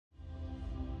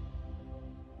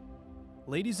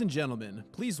Ladies and gentlemen,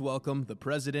 please welcome the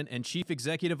President and Chief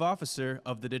Executive Officer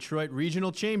of the Detroit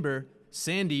Regional Chamber,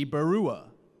 Sandy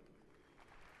Barua.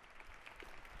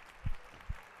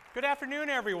 Good afternoon,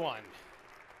 everyone.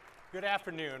 Good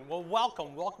afternoon. Well,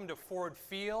 welcome to Ford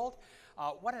Field.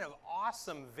 What an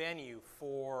awesome venue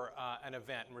for an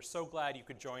event, and we're so glad you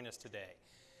could join us today.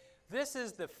 This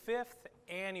is the 5th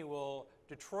annual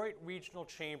Detroit Regional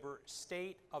Chamber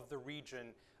State of the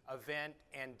Region event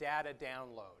and data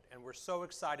download, and we're so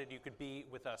excited you could be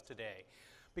with us today,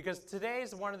 because today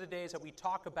is one of the days that we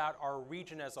talk about our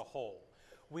region as a whole.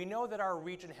 We know that our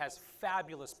region has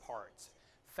fabulous parts,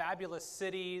 fabulous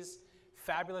cities,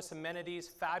 fabulous amenities,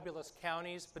 fabulous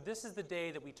counties, but this is the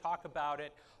day that we talk about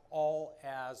it all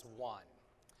as one.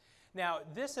 Now,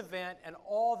 this event and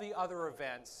all the other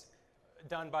events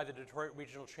done by the Detroit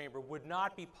Regional Chamber would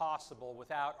not be possible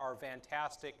without our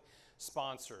fantastic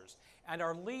sponsors. And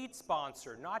our lead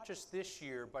sponsor, not just this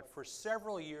year, but for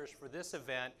several years for this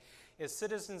event, is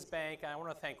Citizens Bank. And I want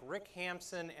to thank Rick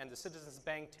Hampson and the Citizens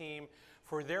Bank team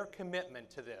for their commitment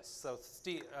to this. So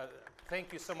Steve,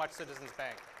 thank you so much, Citizens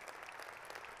Bank.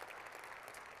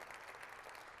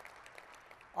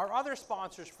 Our other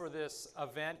sponsors for this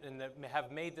event and that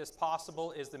have made this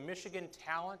possible is the Michigan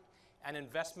Talent and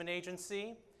Investment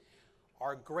Agency,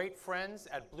 our great friends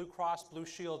at Blue Cross Blue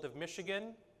Shield of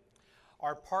Michigan,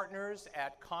 our partners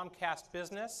at Comcast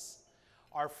Business,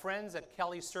 our friends at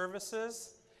Kelly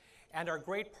Services, and our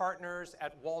great partners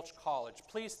at Walsh College.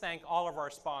 Please thank all of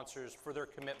our sponsors for their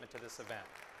commitment to this event.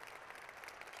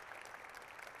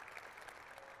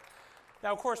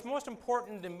 Now, of course, most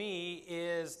important to me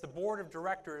is the board of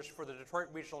directors for the Detroit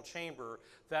Regional Chamber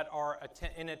that are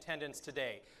in attendance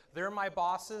today. They're my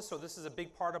bosses, so this is a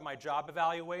big part of my job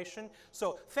evaluation.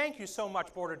 So thank you so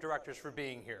much, board of directors, for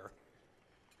being here.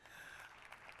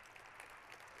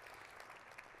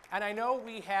 And I know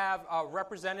we have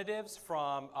representatives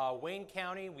from Wayne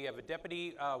County. We have a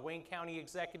deputy Wayne County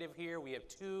executive here. We have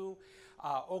two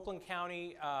Oakland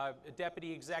County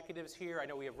deputy executives here. I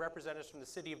know we have representatives from the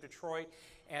city of Detroit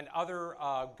and other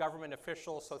government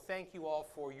officials. So thank you all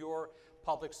for your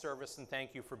public service, and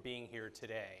thank you for being here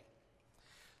today.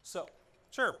 So,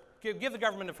 sure, give the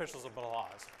government officials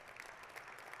applause.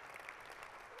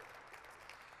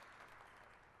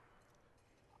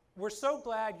 We're so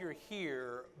glad you're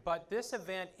here, but this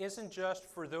event isn't just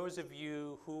for those of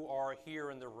you who are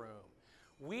here in the room.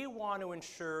 We want to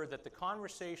ensure that the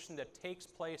conversation that takes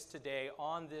place today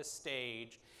on this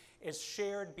stage is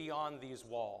shared beyond these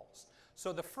walls.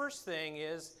 So the first thing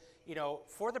is,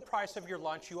 for the price of your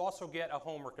lunch, you also get a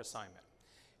homework assignment.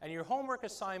 And your homework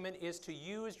assignment is to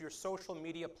use your social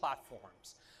media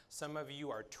platforms. Some of you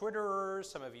are Twitterers,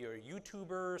 some of you are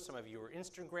YouTubers, some of you are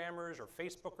Instagrammers or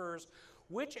Facebookers.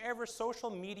 Whichever social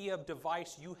media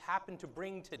device you happen to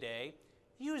bring today,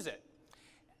 use it.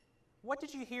 What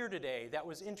did you hear today that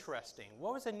was interesting?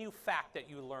 What was a new fact that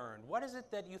you learned? What is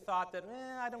it that you thought that,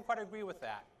 I don't quite agree with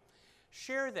that?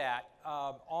 Share that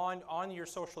on your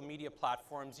social media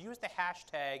platforms. Use the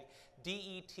hashtag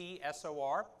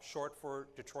DETSOR, short for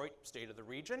Detroit State of the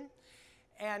Region,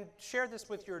 and share this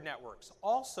with your networks.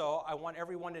 Also, I want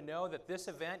everyone to know that this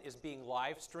event is being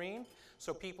live streamed,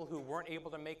 so people who weren't able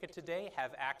to make it today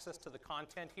have access to the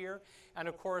content here. And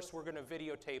of course, we're going to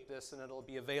videotape this, and it'll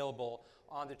be available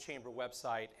on the Chamber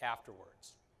website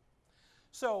afterwards.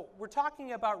 So we're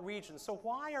talking about regions. So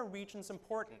why are regions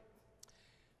important?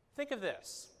 Think of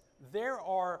this. There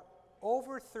are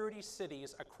over 30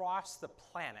 cities across the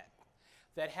planet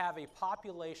that have a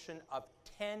population of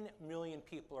 10 million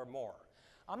people or more.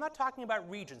 I'm not talking about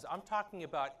regions, I'm talking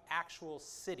about actual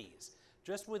cities.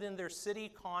 Just within their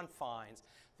city confines,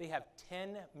 they have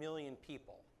 10 million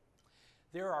people.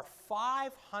 There are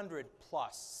 500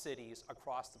 plus cities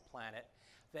across the planet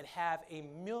that have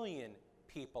 1 million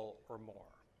people or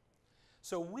more.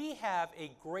 So we have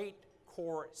a great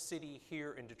core city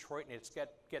here in Detroit, and it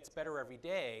gets better every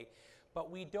day,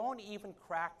 but we don't even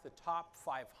crack the top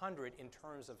 500 in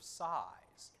terms of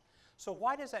size. So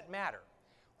why does that matter?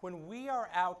 When we are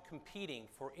out competing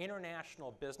for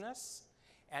international business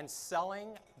and selling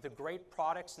the great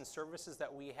products and services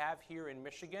that we have here in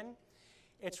Michigan,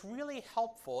 it's really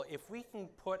helpful if we can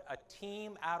put a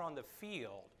team out on the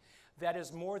field that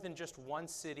is more than just one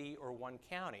city or one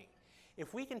county.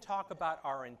 If we can talk about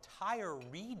our entire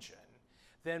region,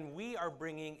 then we are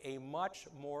bringing a much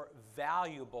more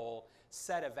valuable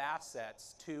set of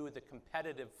assets to the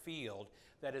competitive field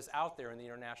that is out there in the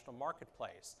international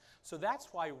marketplace. So that's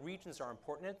why regions are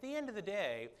important. At the end of the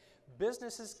day,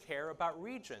 businesses care about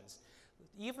regions.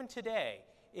 Even today,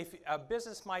 if a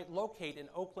business might locate in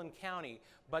Oakland County,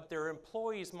 but their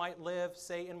employees might live,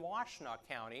 say, in Washtenaw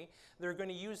County, they're going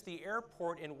to use the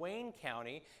airport in Wayne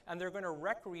County, and they're going to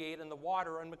recreate in the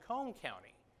water in Macomb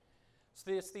County.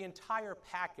 So it's the entire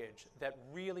package that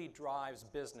really drives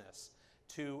business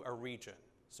to a region.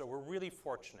 So we're really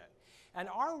fortunate. And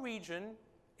our region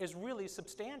is really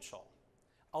substantial.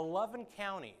 11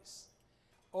 counties,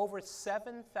 over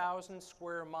 7,000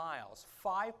 square miles,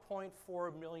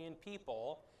 5.4 million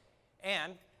people,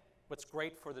 and what's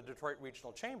great for the Detroit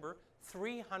Regional Chamber,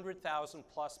 300,000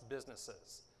 plus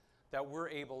businesses that we're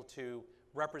able to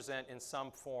represent in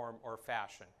some form or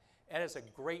fashion. It is a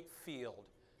great field.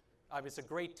 It's a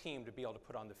great team to be able to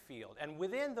put on the field. And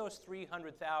within those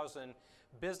 300,000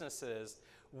 businesses,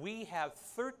 we have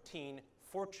 13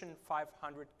 Fortune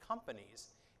 500 companies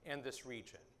in this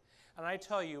region. And I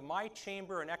tell you, my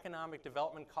chamber and economic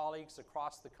development colleagues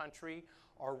across the country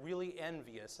are really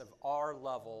envious of our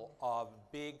level of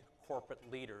big corporate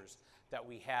leaders that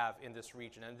we have in this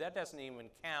region. And that doesn't even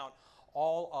count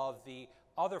all of the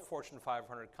other Fortune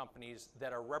 500 companies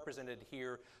that are represented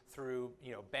here through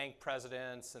bank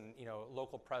presidents and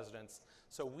local presidents.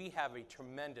 So we have a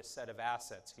tremendous set of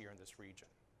assets here in this region.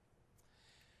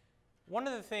 One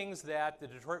of the things that the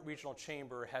Detroit Regional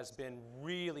Chamber has been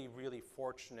really, really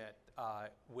fortunate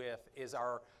with is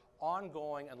our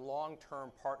ongoing and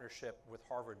long-term partnership with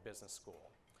Harvard Business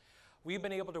School. We've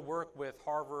been able to work with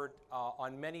Harvard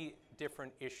on many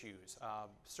different issues.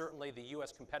 Certainly the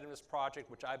U.S. Competitiveness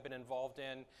Project, which I've been involved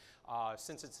in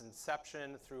since its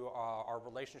inception through our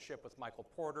relationship with Michael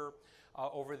Porter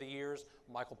over the years.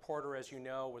 Michael Porter, as you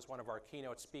know, was one of our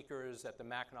keynote speakers at the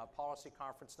Mackinac Policy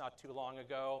Conference not too long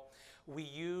ago. We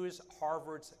use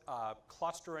Harvard's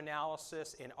cluster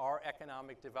analysis in our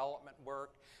economic development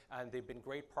work, and they've been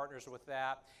great partners with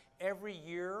that. Every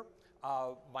year,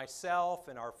 myself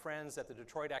and our friends at the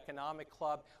Detroit Economic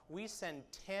Club, we send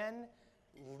 10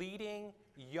 leading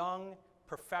young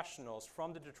professionals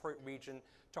from the Detroit region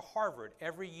to Harvard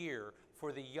every year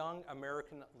for the Young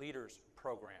American Leaders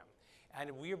Program.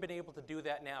 And we have been able to do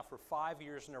that now for 5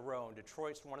 years in a row. And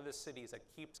Detroit's one of the cities that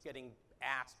keeps getting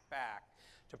asked back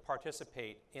to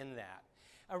participate in that.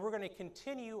 And we're going to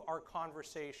continue our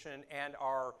conversation and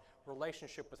our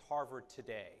relationship with Harvard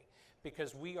today,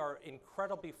 because we are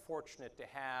incredibly fortunate to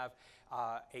have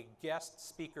a guest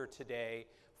speaker today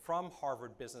from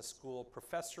Harvard Business School,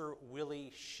 Professor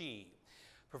Willy C.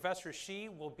 Professor Shih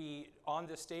will be on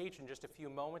the stage in just a few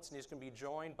moments, and he's going to be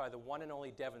joined by the one and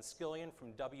only Devin Scillian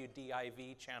from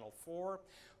WDIV Channel 4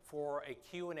 for a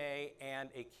Q&A and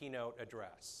a keynote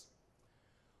address.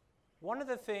 One of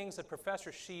the things that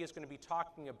Professor Shih is going to be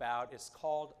talking about is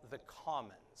called the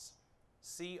Commons,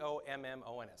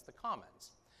 C-O-M-M-O-N-S, the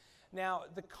Commons. Now,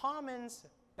 the Commons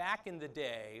back in the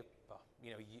day,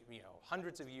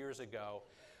 hundreds of years ago,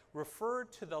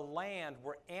 referred to the land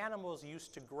where animals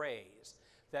used to graze,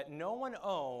 that no one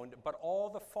owned, but all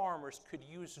the farmers could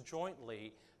use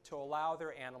jointly to allow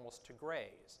their animals to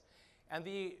graze. And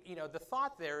the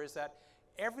thought there is that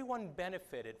everyone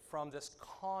benefited from this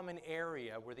common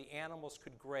area where the animals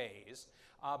could graze,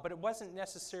 but it wasn't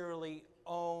necessarily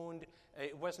owned,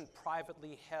 it wasn't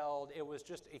privately held, it was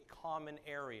just a common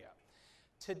area.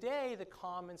 Today, the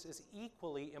Commons is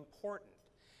equally important.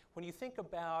 When you think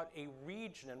about a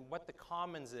region and what the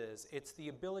Commons is, it's the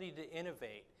ability to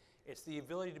innovate. It's the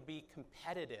ability to be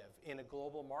competitive in a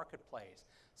global marketplace,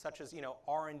 such as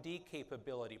R&D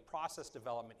capability, process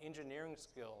development, engineering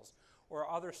skills, or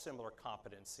other similar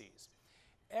competencies.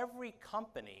 Every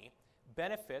company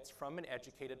benefits from an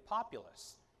educated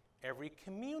populace. Every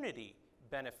community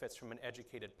benefits from an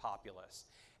educated populace.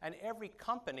 And every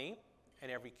company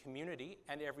and every community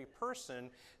and every person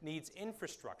needs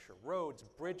infrastructure, roads,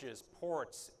 bridges,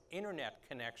 ports, internet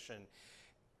connection.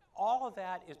 All of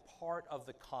that is part of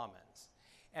the Commons.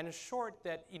 And in short,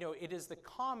 that it is the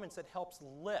Commons that helps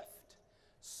lift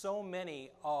so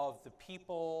many of the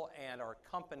people and our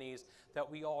companies that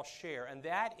we all share. And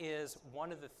that is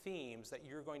one of the themes that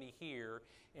you're going to hear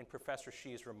in Professor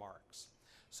Shih's remarks.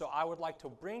 So I would like to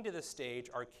bring to the stage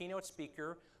our keynote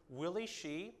speaker, Willy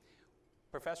C.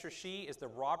 Professor Shih is the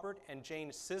Robert and Jane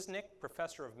Sisnick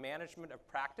Professor of Management of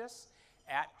Practice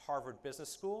at Harvard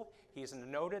Business School. He's a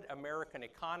noted American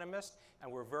economist, and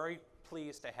we're very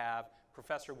pleased to have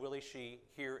Professor Willy C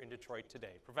here in Detroit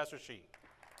today. Professor Shih.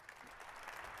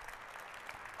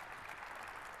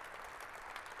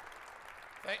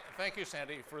 Thank you,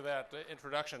 Sandy, for that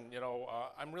introduction.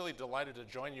 I'm really delighted to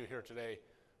join you here today.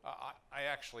 I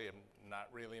actually am not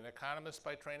really an economist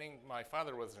by training. My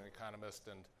father was an economist,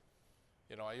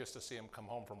 and I used to see him come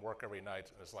home from work every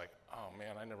night, and it's like, oh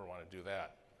man, I never want to do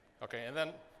that. Okay, and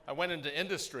then I went into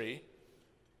industry,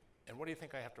 and what do you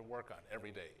think I have to work on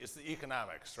every day? It's the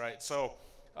economics, right? So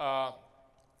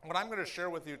what I'm going to share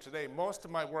with you today, most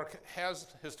of my work has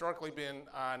historically been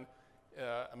on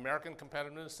American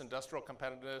competitiveness, industrial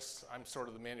competitiveness. I'm sort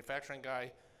of the manufacturing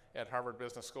guy at Harvard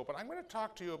Business School, but I'm going to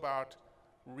talk to you about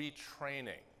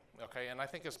retraining, okay? And I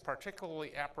think it's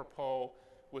particularly apropos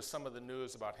with some of the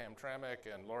news about Hamtramck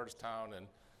and Lordstown and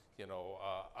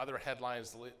other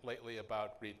headlines lately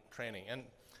about retraining. And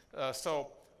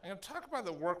so I'm going to talk about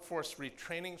the Workforce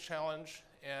Retraining Challenge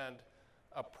and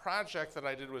a project that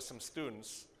I did with some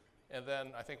students. And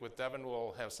then I think with Devin,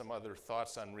 we'll have some other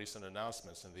thoughts on recent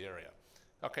announcements in the area.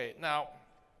 Okay, now,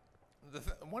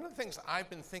 one of the things I've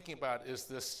been thinking about is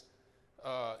this,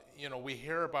 we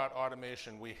hear about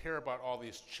automation, we hear about all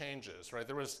these changes, right?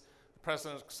 There was the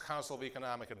President's Council of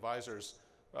Economic Advisors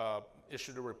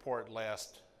issued a report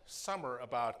last summer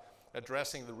about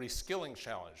addressing the reskilling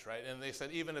challenge, right? And they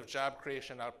said even if job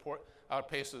creation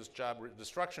outpaces job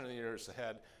destruction in the years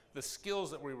ahead, the skills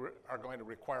that we are going to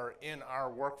require in our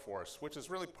workforce, which is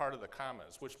really part of the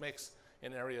commons, which makes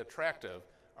an area attractive,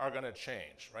 are going to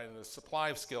change, right? And the supply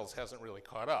of skills hasn't really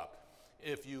caught up.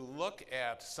 If you look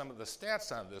at some of the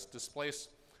stats on this, displaced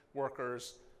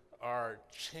workers are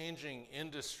changing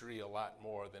industry a lot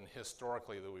more than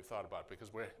historically that we've thought about,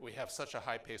 because we have such a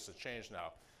high pace of change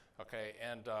now, okay?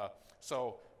 And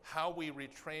so how we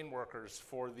retrain workers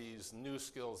for these new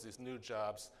skills, these new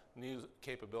jobs, new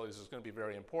capabilities is going to be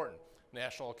very important.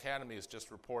 National Academy has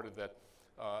just reported that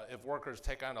if workers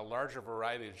take on a larger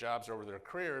variety of jobs over their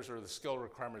careers or the skill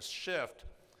requirements shift,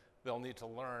 they'll need to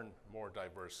learn more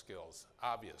diverse skills,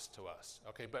 obvious to us,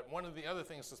 okay? But one of the other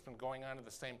things that's been going on at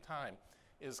the same time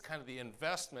is kind of the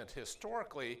investment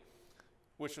historically,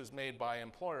 which was made by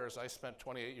employers. I spent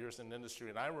 28 years in industry,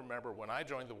 and I remember when I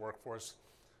joined the workforce,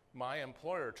 my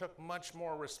employer took much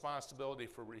more responsibility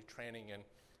for retraining and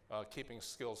keeping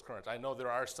skills current. I know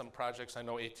there are some projects. I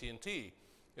know AT&T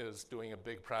is doing a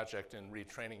big project in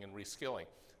retraining and reskilling.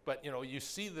 But you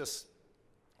see this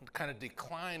kind of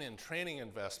decline in training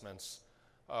investments,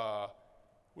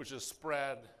 which is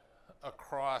spread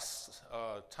across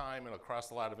time and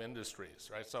across a lot of industries,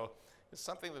 right? So it's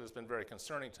something that has been very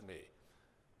concerning to me.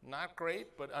 Not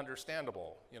great, but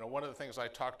understandable. One of the things I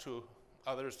talk to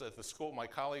others at the school, my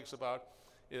colleagues, about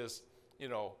is,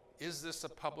 is this a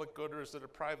public good or is it a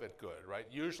private good, right?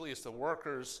 Usually it's the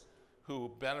workers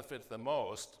who benefit the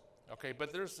most, okay?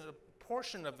 But there's a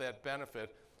portion of that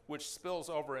benefit which spills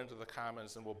over into the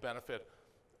commons and will benefit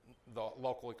the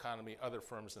local economy, other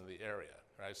firms in the area,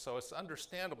 right? So it's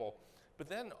understandable. But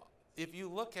then if you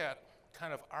look at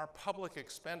kind of our public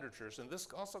expenditures, and this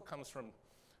also comes from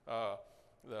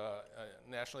the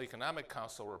National Economic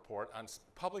Council report on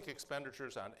public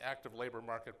expenditures on active labor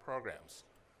market programs.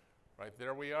 Right,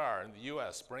 there we are in the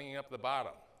US, bringing up the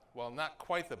bottom. Well, not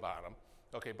quite the bottom,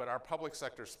 okay, but our public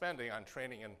sector spending on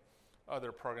training and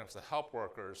other programs to help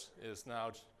workers is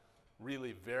now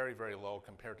really very, very low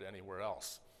compared to anywhere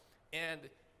else. And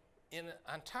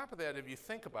on top of that, if you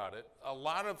think about it, a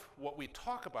lot of what we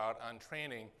talk about on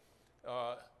training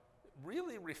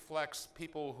really reflects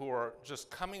people who are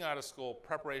just coming out of school,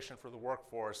 preparation for the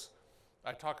workforce.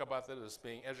 I talk about that as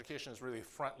being, education is really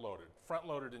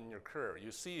front-loaded in your career.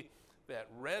 You see that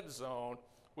red zone,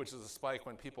 which is a spike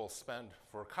when people spend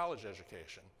for college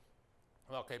education.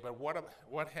 Okay, but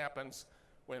what happens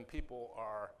when people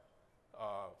are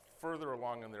further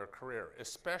along in their career,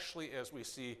 especially as we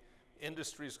see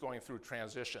industries going through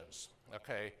transitions,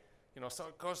 okay? So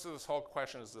it goes to this whole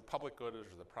question, is the public good or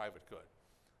the private good?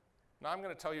 Now I'm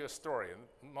going to tell you a story,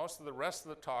 and most of the rest of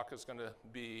the talk is going to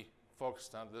be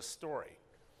focused on this story.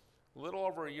 A little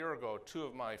over a year ago, two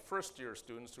of my first-year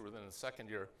students who were then in the second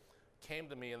year came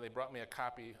to me and they brought me a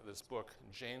copy of this book,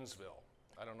 Janesville.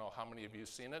 I don't know how many of you have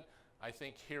seen it. I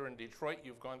think here in Detroit,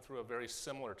 you've gone through a very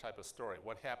similar type of story.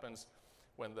 What happens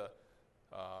when the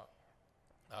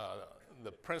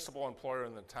principal employer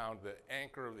in the town, the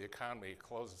anchor of the economy,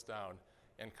 closes down,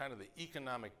 and kind of the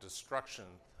economic destruction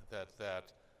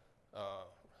that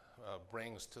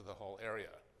brings to the whole area.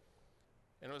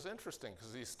 And it was interesting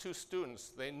because these two students,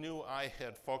 they knew I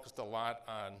had focused a lot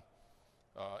on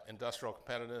industrial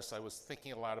competitiveness. I was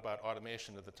thinking a lot about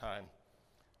automation at the time.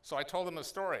 So I told them a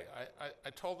story. I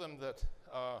told them that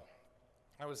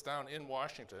I was down in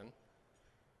Washington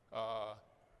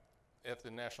at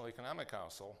the National Economic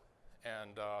Council,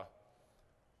 and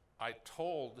I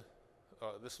told,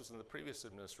 this was in the previous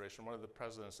administration, one of the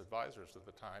president's advisors at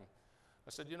the time, I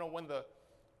said,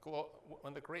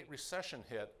 when the Great Recession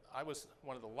hit, I was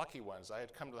one of the lucky ones. I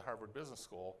had come to the Harvard Business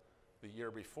School the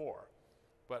year before.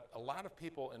 But a lot of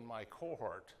people in my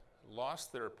cohort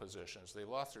lost their positions, they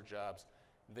lost their jobs,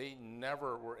 they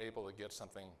never were able to get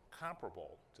something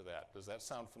comparable to that. Does that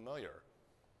sound familiar?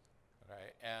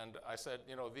 Okay, and I said,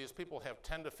 you know, these people have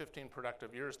 10 to 15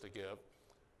 productive years to give.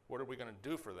 What are we going to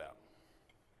do for them?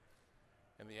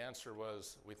 And the answer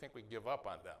was, we think we give up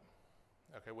on them,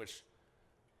 okay, which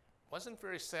wasn't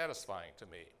very satisfying to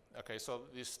me. Okay, so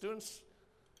these students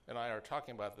and I are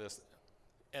talking about this,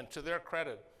 and to their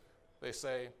credit, they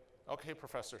say, okay,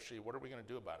 Professor Shih, what are we going to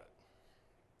do about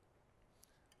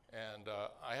it? And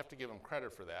I have to give them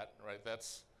credit for that, right?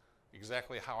 That's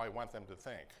exactly how I want them to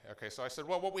think. Okay, so I said,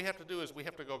 well, what we have to do is we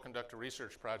have to go conduct a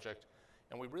research project,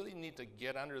 and we really need to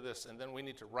get under this, and then we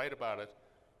need to write about it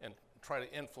and try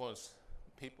to influence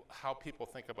people, how people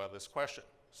think about this question.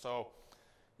 So,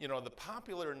 you know, the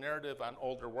popular narrative on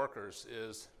older workers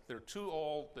is they're too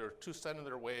old, they're too set in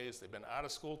their ways, they've been out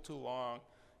of school too long,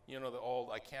 you know, the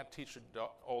old, I can't teach an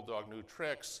old dog new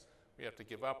tricks, we have to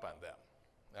give up on them,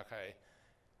 okay?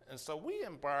 And so we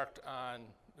embarked on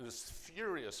this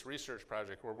furious research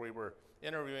project where we were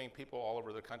interviewing people all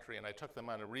over the country, and I took them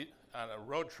on a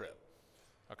road trip,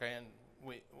 okay? And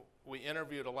we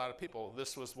interviewed a lot of people.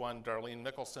 This was one, Darlene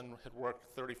Mickelson had worked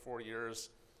 34 years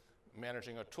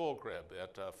managing a tool crib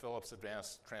at Phillips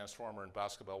Advanced Transformer in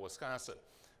Boscobel, Wisconsin.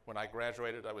 When I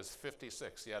graduated, I was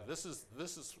 56. Yeah, this is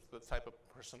the type of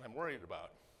person I'm worried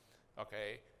about,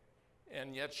 okay?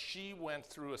 And yet she went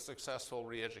through a successful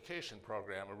re-education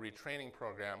program, a retraining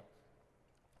program,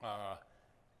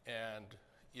 and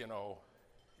you know,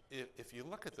 if you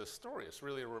look at this story, it's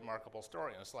really a remarkable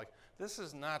story. And it's like, this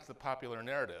is not the popular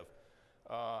narrative.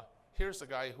 Here's a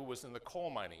guy who was in the coal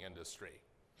mining industry.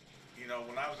 You know,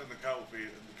 when I was in the coal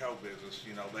business,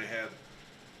 you know, they had,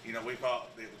 you know, we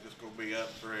thought it was just going to be up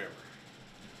forever.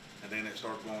 And then it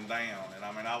started going down. And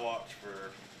I mean, I watched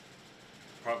for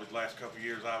probably the last couple of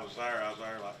years I was there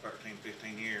like 13,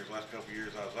 15 years. The last couple of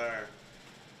years I was there,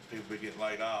 people be getting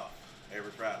laid off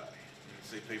every Friday. You can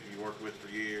see people you work with for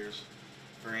years,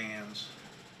 friends,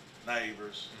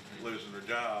 neighbors, losing their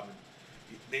job. And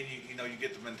then you know, you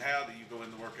get the mentality, you go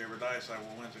into work every day and say,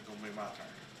 well, when's it going to be my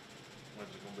turn?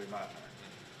 When's it going to be my turn?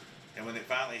 And when it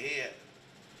finally hit,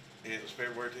 it was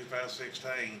February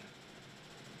 2016,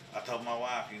 I told my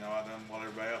wife, you know, I done what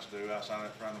everybody else do. I signed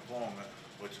up for unemployment,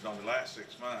 which would only last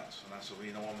 6 months. And I said, well,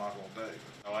 you know, what am I going to do?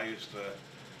 So I used to,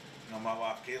 you know, my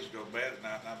wife and kids would go to bed at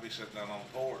night, and I'd be sitting down on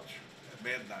the porch at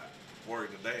midnight,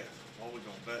 worried to death. What are we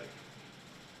going to do?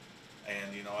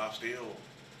 And, you know, I still,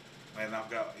 man, I've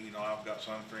got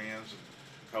some friends and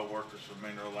co-workers from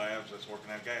Mineral Labs that's working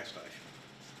at a gas station.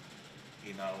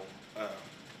 You know,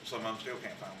 some of them still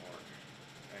can't find work.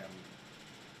 And,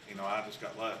 you know, I just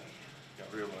got real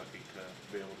lucky to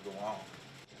be able to go on.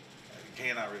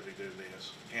 Can I really do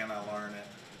this? Can I learn it?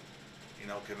 You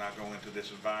know, can I go into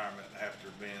this environment after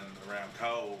being around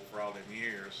coal for all them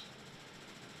years?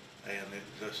 And it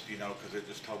just, you know, because it's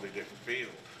just totally different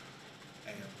field.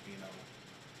 And,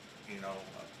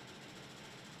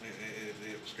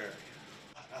 it was scary.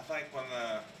 I think when,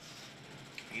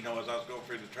 you know, as I was going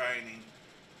through the training,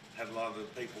 had a lot of the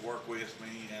people work with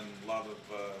me and a lot of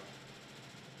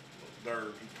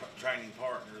their training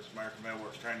partners, American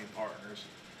Metalworks training partners.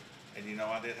 And, you know,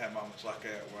 I did have moments like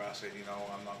that where I said, you know,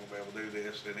 I'm not going to be able to do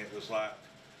this. And it was like,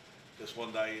 just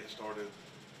one day it started,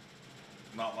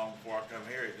 not long before I come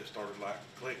here, it just started like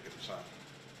clicking or something.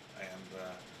 And,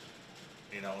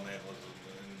 you know, and it was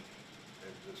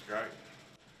just great.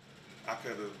 I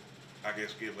could have, I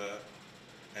guess, give up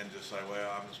and just say, well,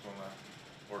 I'm just going to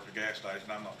work at a gas station.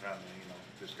 I'm not trying to, you know,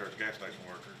 discourage gas station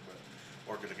workers, but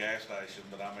work at a gas station.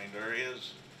 But I mean, there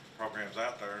is programs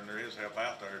out there and there is help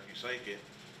out there if you seek it.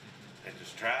 And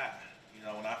just try. You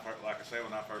know, like I said,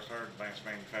 when I first heard advanced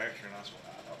manufacturing, I said,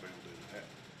 well, I'll be able to do that.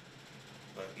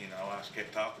 But, you know, I just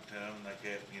kept talking to them and they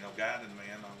kept, you know, guiding me,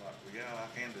 and I'm like, well, yeah, I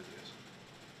can do this.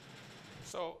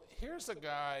 So here's a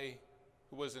guy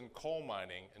who was in coal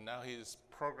mining, and now he's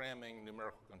programming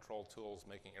numerical control tools,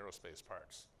 making aerospace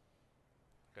parts.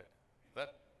 Okay,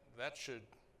 that should,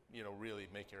 you know, really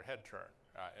make your head turn.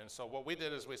 And so what we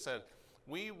did is we said,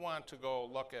 we want to go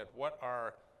look at what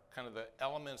are kind of the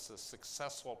elements of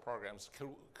successful programs.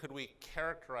 Could we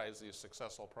characterize these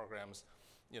successful programs?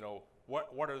 You know,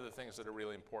 what are the things that are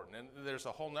really important? And there's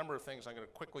a whole number of things. I'm going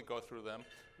to quickly go through them.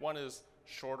 One is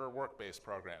shorter work-based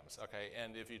programs, okay?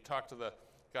 And if you talk to the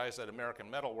guys at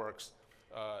American Metalworks,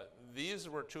 these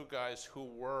were two guys who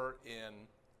were in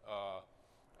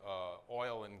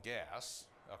oil and gas,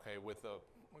 okay, with the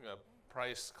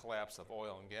price collapse of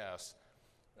oil and gas.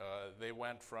 They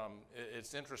went from,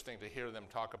 it's interesting to hear them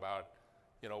talk about,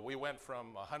 you know, we went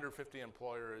from 150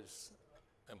 employees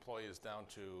down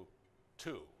to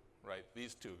 2, right?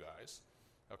 These two guys,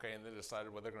 okay, and they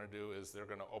decided what they're going to do is they're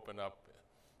going to open up.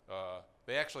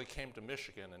 They actually came to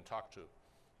Michigan and talked to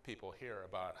people here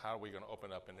about how are we going to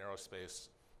open up an aerospace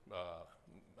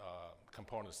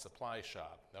component supply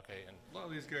shop, okay? And a lot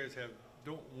of these guys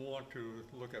don't want to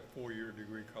look at four-year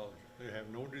degree college. They have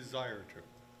no desire to.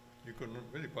 You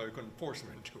probably couldn't force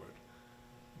them into it.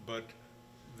 But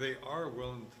they are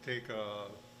willing to take a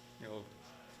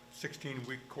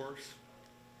 16-week course,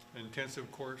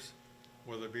 intensive course,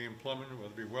 whether it be in plumbing, whether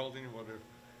it be welding,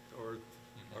 or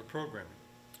programming.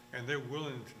 And they're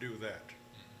willing to do that.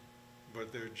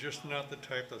 But they're just not the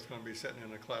type that's going to be sitting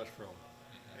in a classroom.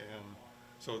 And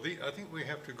so I think we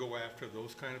have to go after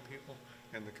those kind of people.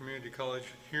 And the community college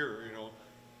here,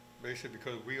 basically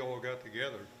because we all got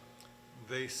together,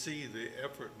 they see the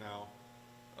effort now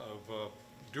of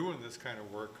doing this kind of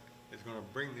work is going to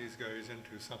bring these guys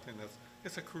into something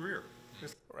it's a career.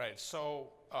 Right, so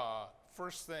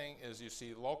first thing is you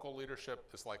see local leadership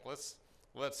is like, let's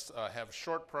have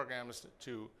short programs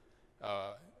to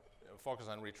focus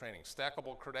on retraining.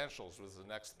 Stackable credentials was the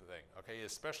next thing, okay?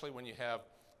 Especially when you have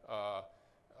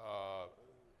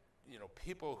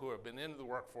people who have been into the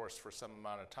workforce for some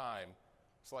amount of time.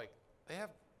 It's like they have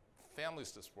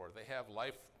families to support, they have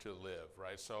life to live,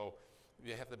 right? So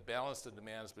you have to balance the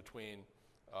demands between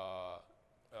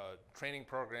training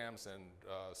programs and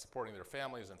supporting their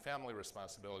families and family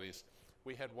responsibilities.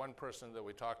 We had one person that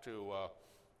we talked to,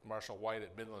 Marshall White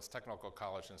at Midlands Technical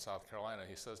College in South Carolina.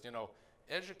 He says,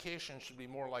 education should be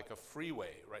more like a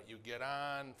freeway, right? You get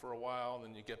on for a while, and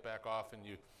then you get back off, and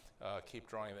you keep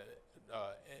drawing that.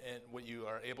 And what you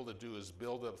are able to do is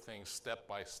build up things step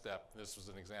by step. This was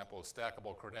an example of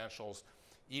stackable credentials.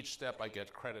 Each step I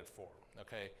get credit for,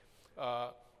 okay?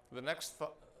 The next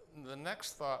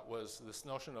thought was this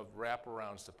notion of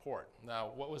wraparound support.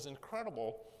 Now, what was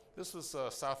incredible, this was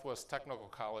Southwest Technical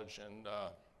College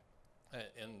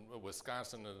in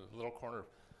Wisconsin, in a little corner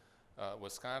of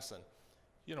Wisconsin.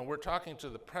 We're talking to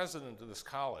the president of this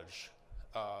college,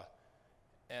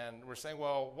 and we're saying,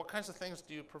 well, what kinds of things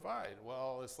do you provide?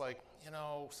 Well, it's like,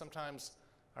 sometimes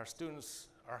our students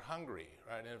are hungry,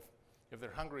 right? And if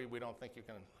they're hungry, we don't think you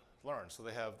can learn. So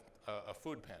they have a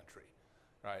food pantry,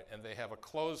 right? And they have a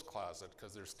clothes closet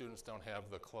because their students don't have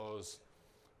the clothes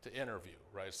to interview,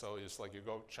 right? So it's like you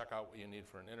go check out what you need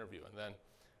for an interview. And then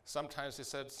sometimes they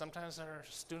said, sometimes our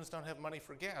students don't have money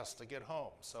for gas to get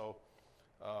home. So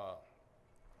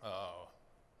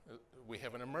we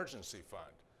have an emergency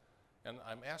fund. And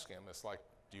I'm asking them, it's like,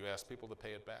 do you ask people to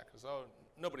pay it back? Because,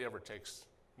 nobody ever takes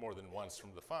more than once from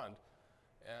the fund.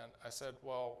 And I said,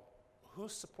 well, who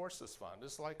supports this fund?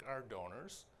 It's like our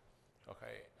donors,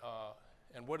 okay?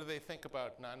 And what do they think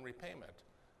about non-repayment?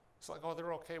 It's like,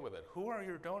 they're okay with it. Who are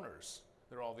your donors?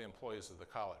 They're all the employees of the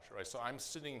college, right? So I'm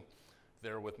sitting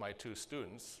there with my two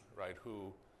students, right,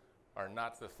 who are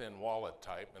not the thin wallet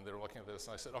type, and they're looking at this,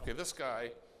 and I said, okay, this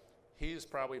guy, he's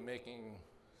probably making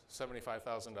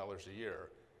 $75,000 a year,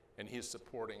 and he's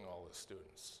supporting all the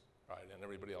students, right, and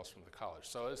everybody else from the college.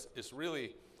 So it's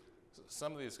really,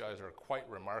 some of these guys are quite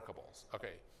remarkable.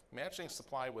 Okay, matching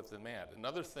supply with demand.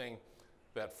 Another thing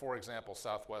that, for example,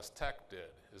 Southwest Tech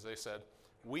did is they said,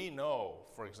 we know,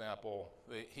 for example,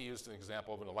 he used an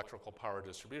example of an electrical power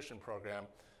distribution program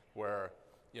where,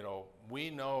 we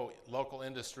know local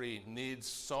industry needs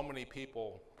so many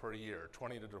people per year,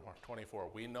 20 to 24.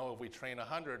 We know if we train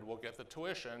 100, we'll get the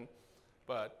tuition,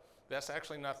 but that's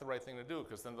actually not the right thing to do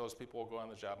because then those people will go on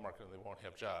the job market and they won't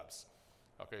have jobs.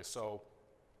 Okay, so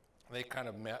they kind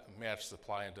of match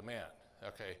supply and demand.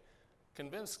 Okay,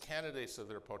 convince candidates of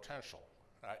their potential.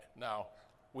 Right? Now,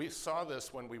 we saw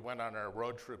this when we went on our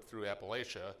road trip through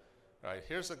Appalachia. Right?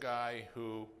 Here's a guy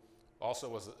who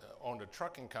also owned a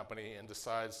trucking company and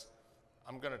decides,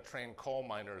 I'm going to train coal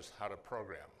miners how to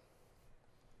program.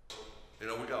 We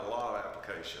got a lot of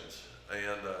applications,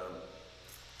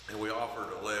 and we offered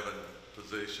 11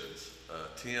 positions,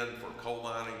 10 for coal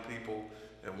mining people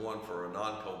and 1 for a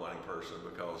non-coal mining person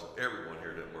because everyone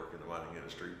here didn't work in the mining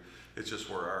industry. It's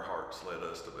just where our hearts led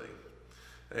us to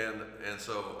be. And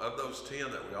so of those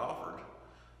 10 that we offered,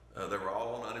 they were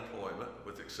all on unemployment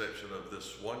with the exception of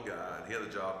this one guy, and he had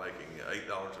a job making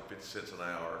 $8.50 an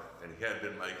hour, and he had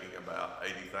been making about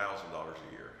 $80,000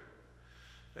 a year.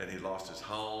 And he lost his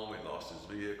home, he lost his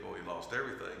vehicle, he lost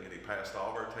everything, and he passed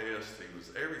all of our tests, he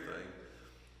was everything.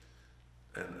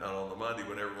 And on the Monday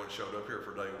when everyone showed up here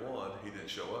for day one, he didn't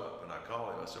show up, and I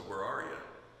called him, I said, where are you?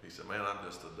 He said, man, I'm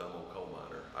just a dumb old coal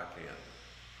miner, I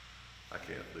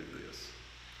can't do this.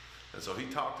 And so he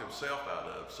talked himself out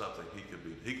of something he could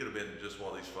be. He could have been just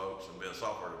one of these folks and been a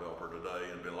software developer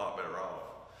today and been a lot better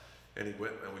off. And he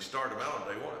went, and we started him out on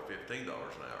day one at $15 an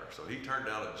hour. So he turned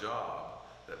down a job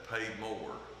that paid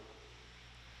more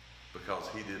because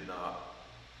he could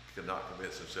not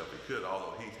convince himself he could,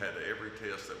 although he had every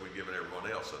test that we've given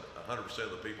everyone else, and 100%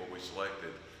 of the people we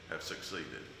selected have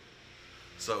succeeded.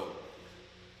 So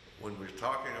when we're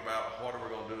talking about what are we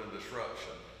going to do in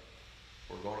disruption,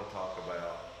 we're going to talk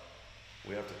about,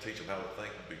 we have to teach them how to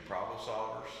think and be problem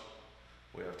solvers.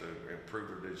 We have to improve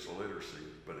their digital literacy,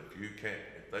 but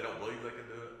if they don't believe they can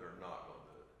do it, they're not going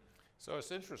to do it. So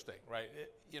it's interesting, right?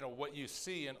 What you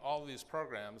see in all these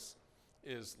programs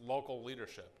is local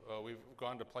leadership. We've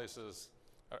gone to places,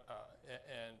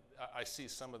 and I see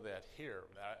some of that here.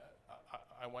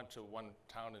 I went to one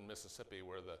town in Mississippi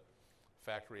where the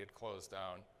factory had closed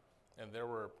down, and there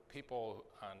were people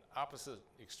on opposite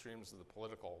extremes of the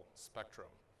political spectrum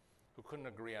who couldn't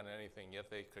agree on anything, yet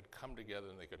they could come together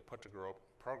and they could put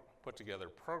together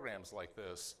programs like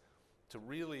this to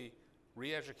really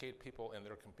re-educate people in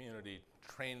their community,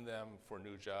 train them for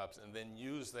new jobs, and then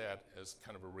use that as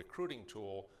kind of a recruiting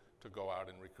tool to go out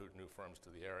and recruit new firms to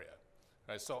the area.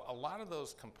 Right? So a lot of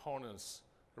those components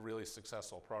are really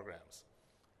successful programs.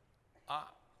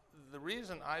 The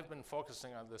reason I've been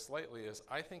focusing on this lately is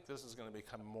I think this is going to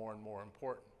become more and more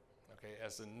important. Okay?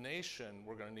 As a nation,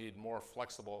 we're going to need a more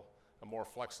flexible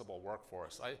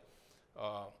workforce.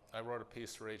 I wrote a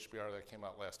piece for HBR that came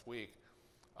out last week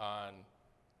on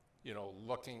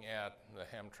looking at the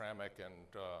Hamtramck and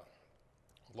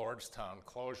Lordstown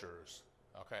closures,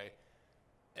 okay?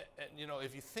 And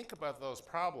if you think about those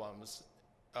problems,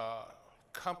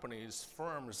 companies,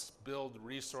 firms build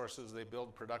resources, they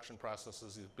build production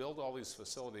processes, they build all these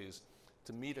facilities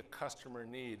to meet a customer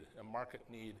need, a market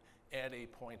need at a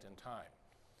point in time,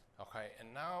 okay?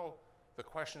 And now the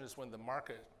question is, when the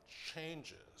market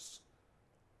changes,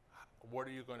 what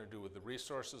are you going to do with the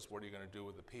resources? What are you going to do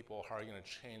with the people? How are you going to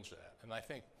change that? And I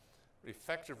think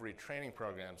effective retraining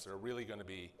programs are really going to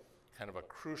be kind of a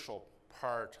crucial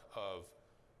part of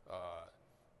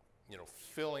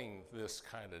filling this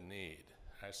kind of need.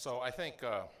 Okay, so I think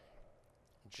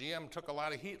GM took a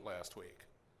lot of heat last week.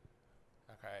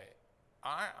 Okay,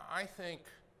 I think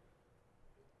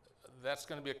that's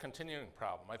going to be a continuing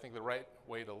problem. I think the right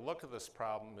way to look at this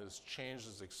problem is change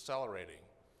is accelerating.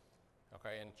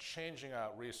 Okay, and changing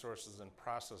out resources and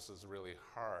processes is really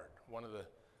hard. One of the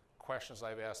questions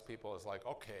I've asked people is like,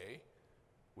 okay,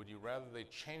 would you rather they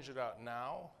change it out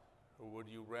now, or would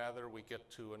you rather we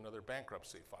get to another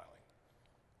bankruptcy filing?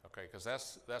 Okay, because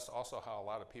that's also how a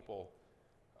lot of people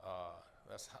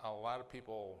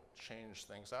change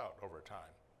things out over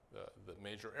time. The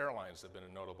major airlines have been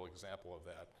a notable example of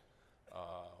that,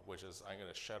 which is I'm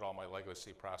going to shed all my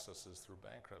legacy processes through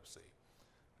bankruptcy.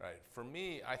 Right. For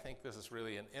me, I think this is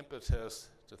really an impetus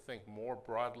to think more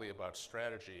broadly about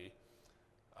strategy.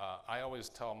 I always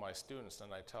tell my students,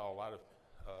 and I tell a lot of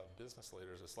business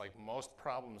leaders, it's like most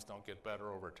problems don't get better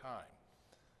over time.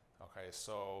 Okay,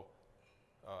 so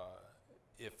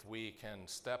if we can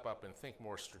step up and think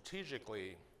more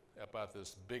strategically about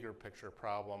this bigger picture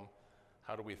problem,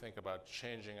 how do we think about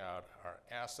changing out our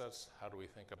assets? How do we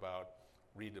think about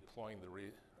redeploying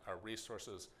our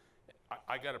resources?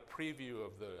 I got a preview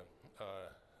of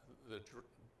the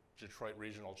Detroit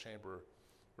Regional Chamber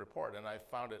report, and I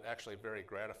found it actually very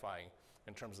gratifying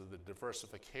in terms of the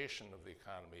diversification of the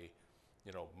economy,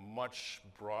 much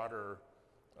broader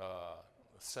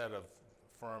set of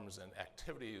firms and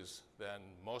activities than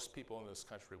most people in this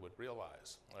country would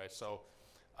realize, right? So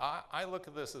I look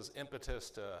at this as impetus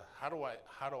to how do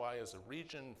I as a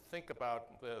region think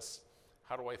about this?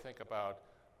 How do I think about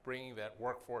bringing that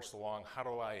workforce along? How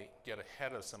do I get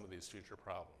ahead of some of these future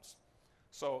problems?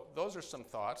 So those are some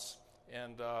thoughts,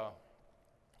 and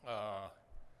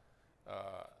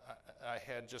I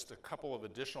had just a couple of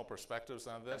additional perspectives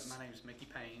on this. My name is Mickey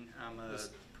Payne. I'm a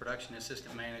production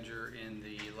assistant manager in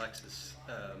the Lexus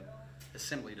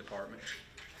assembly department.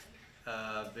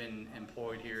 I've been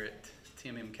employed here at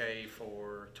TMMK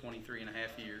for 23 and a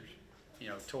half years.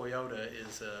 Toyota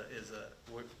is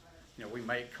we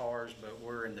make cars, but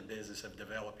we're in the business of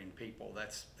developing people.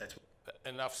 That's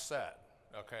enough said.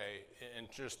 Okay,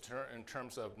 in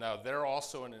terms of, now they're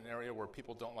also in an area where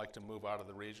people don't like to move out of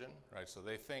the region, right? So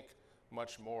they think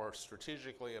much more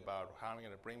strategically about how I'm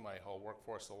going to bring my whole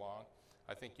workforce along.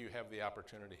 I think you have the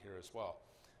opportunity here as well.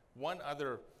 One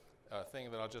other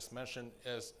thing that I'll just mention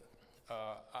is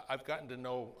I've gotten to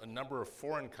know a number of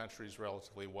foreign countries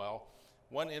relatively well.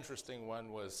 One interesting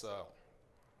one was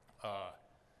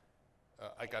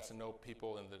I got to know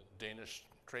people in the Danish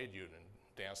trade union,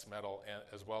 Dansk Metal,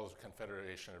 as well as the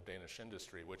Confederation of Danish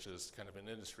Industry, which is kind of an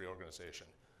industry organization,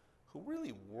 who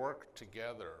really work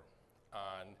together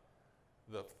on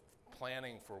the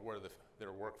planning for where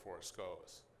their workforce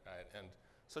goes, right? And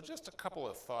so just a couple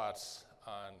of thoughts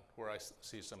on where I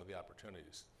see some of the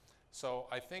opportunities. So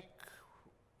I think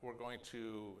we're going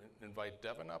to invite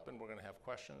Devin up and we're going to have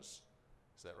questions.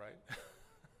 Is that right?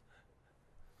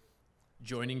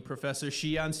 Joining Professor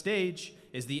Shih on stage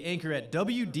is the anchor at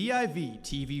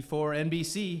WDIV-TV for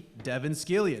NBC, Devin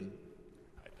Scillian.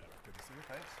 Hi, Devin. Good to see you.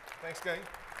 Thanks. Thanks, gang.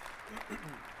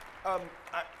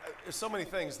 There's so many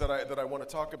things that I want to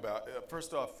talk about.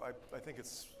 First off, I think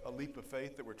it's a leap of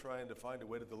faith that we're trying to find a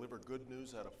way to deliver good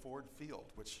news at a Ford Field,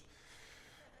 which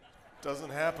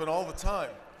doesn't happen all the time.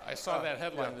 I saw that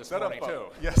headline this morning, too.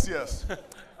 Yes, yes.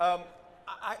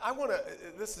 I want to,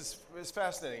 this is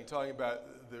fascinating, talking about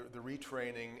the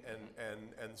retraining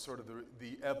and sort of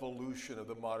the evolution of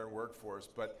the modern workforce.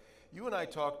 But you and I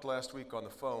talked last week on the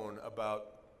phone about,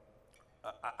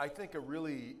 I think, a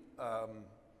really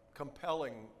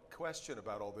compelling question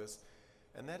about all this,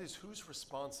 and that is, whose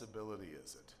responsibility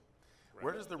is it? Right.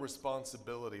 Where does the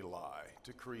responsibility lie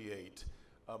to create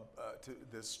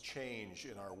this change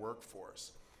in our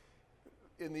workforce?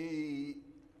 In the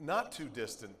not too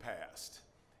distant past,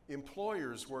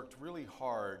 employers worked really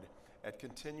hard at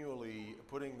continually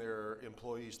putting their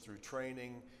employees through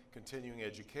training, continuing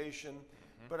education.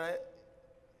 But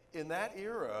in that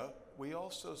era, we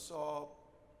also saw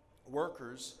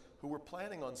workers who were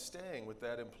planning on staying with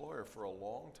that employer for a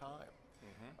long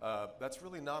time. That's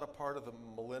really not a part of the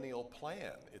millennial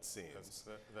plan, it seems.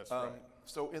 That's right.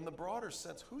 So in the broader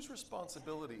sense, whose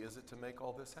responsibility is it to make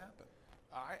all this happen?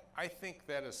 I think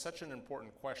that is such an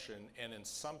important question, and in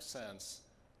some sense,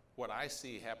 what I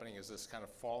see happening is this kind of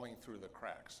falling through the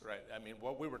cracks, right? I mean,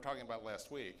 what we were talking about last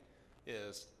week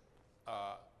is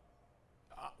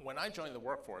when I joined the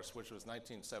workforce, which was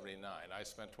 1979, I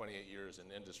spent 28 years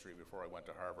in industry before I went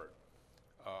to Harvard.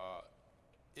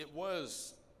 It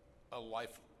was a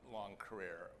lifelong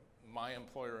career. My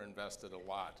employer invested a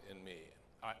lot in me.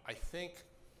 I think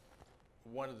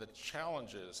one of the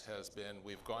challenges has been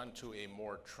we've gone to a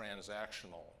more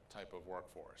transactional type of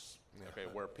workforce, okay,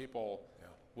 where people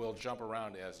will jump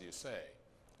around, as you say.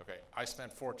 Okay, I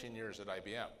spent 14 years at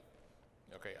IBM.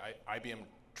 Okay, IBM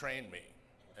trained me,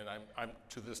 and I'm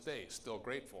to this day still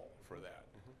grateful for that.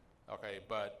 Okay,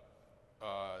 but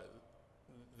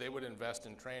they would invest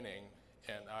in training,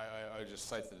 and I just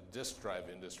cite the disk drive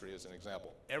industry as an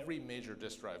example. Every major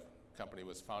disk drive company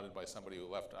was founded by somebody who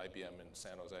left IBM in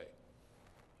San Jose.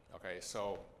 Okay,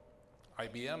 so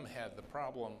IBM had the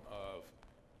problem of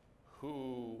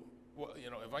well, you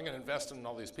know, if I'm going to invest in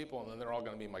all these people and then they're all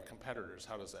going to be my competitors,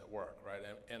 how does that work, right?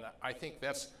 And I think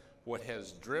that's what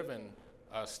has driven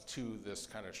us to this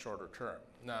kind of shorter term.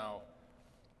 Now,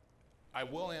 I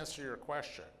will answer your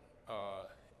question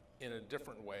in a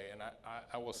different way, and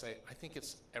I will say I think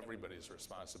it's everybody's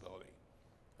responsibility.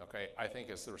 Okay, I think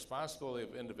it's the responsibility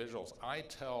of individuals. I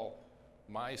tell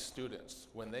my students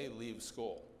when they leave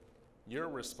school, your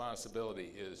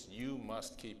responsibility is you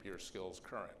must keep your skills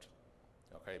current,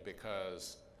 okay,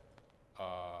 because,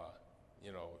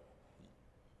 you know,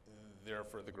 there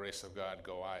for the grace of God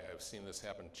go I. I've seen this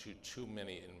happen to too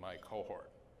many in my cohort,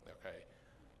 okay.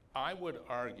 I would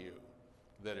argue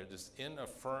that it is in a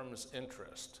firm's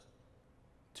interest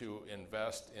to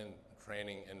invest in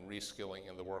training and reskilling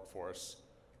in the workforce.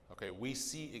 Okay, we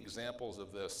see examples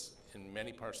of this in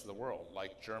many parts of the world,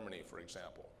 like Germany, for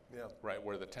example. Yeah. Right,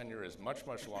 where the tenure is much,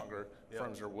 much longer.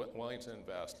 Firms are willing to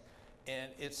invest.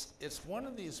 And it's one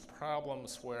of these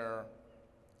problems where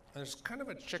there's kind of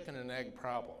a chicken and egg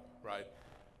problem, right?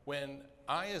 When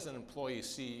I, as an employee,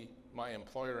 see my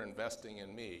employer investing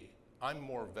in me, I'm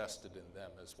more vested in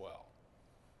them as well.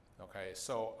 Okay,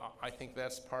 so I think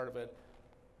that's part of it.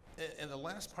 And the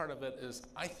last part of it is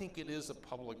I think it is a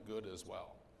public good as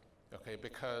well. Okay,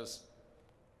 because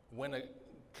when a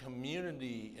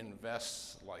community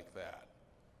invests like that,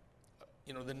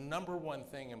 you know, the number one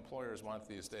thing employers want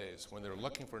these days when they're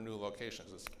looking for new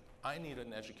locations is, I need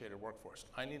an educated workforce.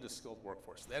 I need a skilled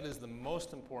workforce. That is the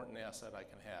most important asset I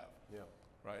can have. Yeah.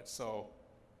 Right, so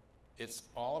it's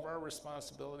all of our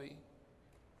responsibility.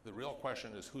 The real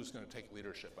question is who's going to take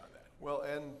leadership on that. Well,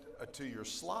 and to your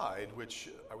slide, which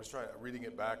I was reading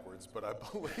it backwards, but I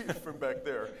believe from back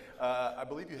there, I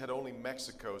believe you had only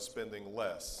Mexico spending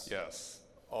less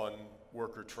on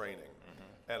worker training.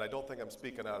 And I don't think I'm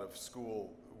speaking out of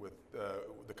school with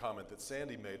the comment that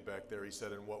Sandy made back there. He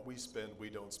said, in what we spend, we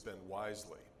don't spend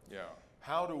wisely. Yeah.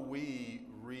 How do we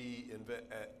reinvent,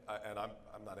 and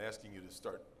I'm not asking you to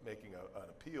start making an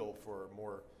appeal for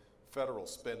more federal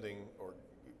spending or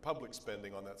public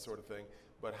spending on that sort of thing,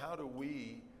 but how do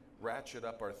we ratchet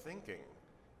up our thinking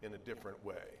in a different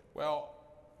way? Well,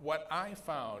 what I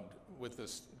found with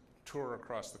this tour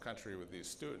across the country with these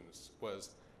students was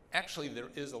actually there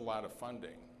is a lot of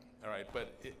funding, all right,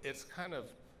 but it's kind of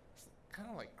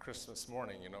like Christmas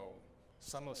morning, you know,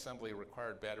 some assembly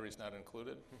required batteries not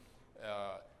included.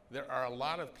 There are a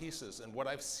lot of pieces, and what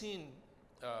I've seen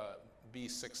be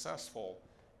successful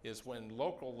is when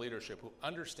local leadership who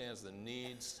understands the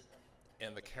needs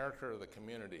and the character of the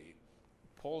community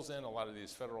pulls in a lot of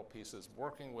these federal pieces,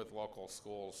 working with local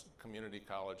schools, community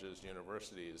colleges,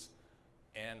 universities,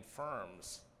 and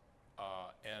firms,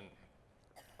 and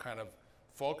kind of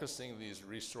focusing these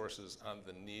resources on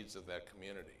the needs of that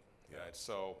community. Yeah. Right?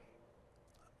 So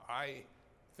I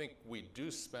think we do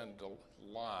spend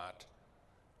a lot,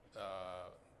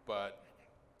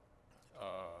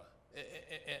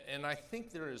 and I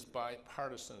think there is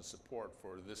bipartisan support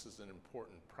for this is an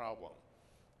important problem.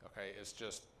 Okay, it's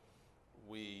just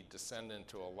we descend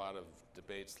into a lot of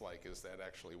debates like, is that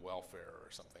actually welfare or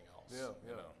something else? Yeah,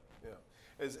 you know? yeah.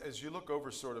 As you look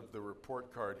over sort of the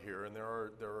report card here, and there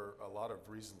are a lot of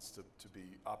reasons to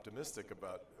be optimistic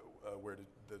about where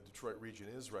the Detroit region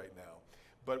is right now.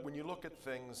 But when you look at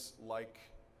things like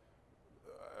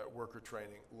worker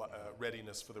training,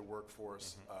 readiness for the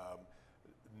workforce,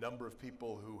 number of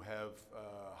people who have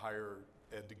higher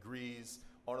ed degrees,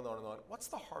 on and on and on, what's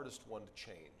the hardest one to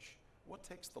change? What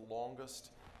takes the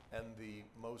longest and the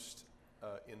most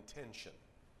intention?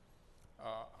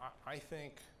 I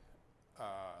think,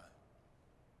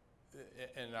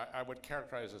 and I would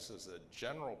characterize this as a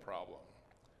general problem.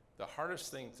 The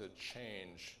hardest thing to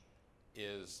change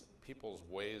is people's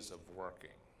ways of working,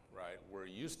 right? We're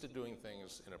used to doing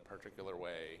things in a particular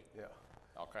way. Yeah.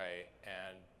 Okay,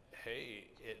 and hey,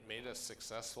 it made us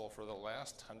successful for the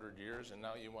last 100 years, and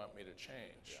now you want me to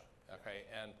change. Yeah. Okay,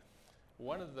 and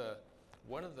one of the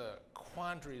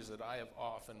quandaries that I have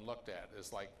often looked at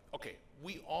is like, okay,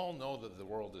 we all know that the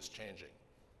world is changing,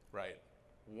 right?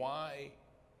 Why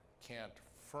can't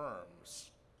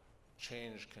firms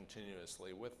change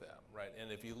continuously with them, right?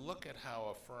 And if you look at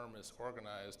how a firm is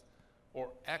organized, or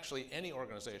actually any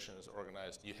organization is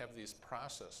organized, you have these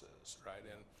processes, right?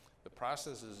 And the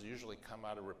processes usually come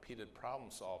out of repeated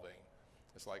problem solving.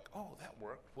 It's like, oh, that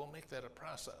worked, we'll make that a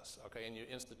process, okay? And you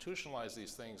institutionalize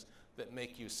these things that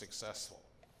make you successful,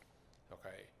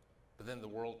 okay? But then the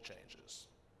world changes,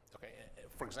 okay?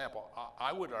 For example,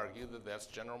 I would argue that that's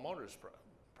General Motors'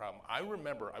 problem. I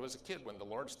remember, I was a kid when the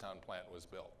Lordstown plant was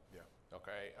built. Yeah.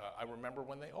 Okay, I remember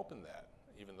when they opened that,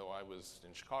 even though I was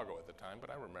in Chicago at the time, but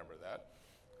I remember that.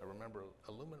 I remember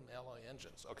aluminum alloy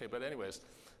engines. Okay, but anyways,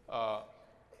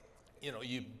 you know,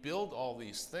 you build all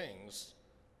these things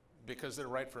because they're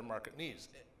right for market needs.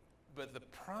 But the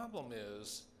problem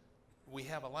is we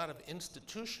have a lot of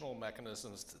institutional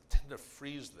mechanisms that tend to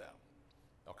freeze them.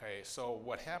 Okay, so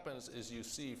what happens is you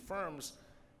see firms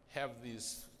have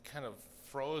these kind of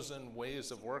frozen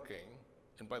ways of working,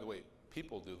 and by the way,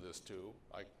 people do this too.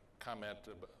 I comment,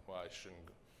 well, I shouldn't,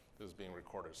 this is being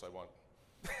recorded, so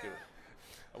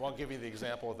I won't give you the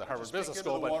example of the Harvard Business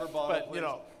School, but you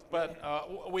know,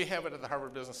 we have it at the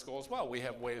Harvard Business School as well. We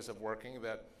have ways of working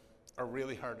that are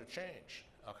really hard to change,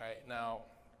 okay? Now,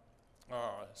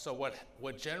 so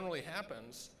what generally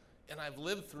happens, and I've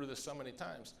lived through this so many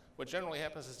times, what generally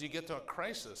happens is you get to a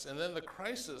crisis, and then the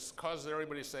crisis causes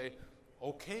everybody to say,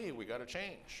 okay, we gotta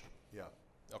change. Yeah.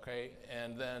 Okay,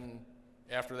 and then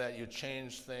after that you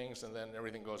change things, and then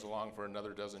everything goes along for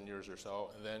another dozen years or so,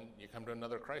 and then you come to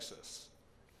another crisis.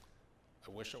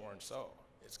 I wish it weren't so.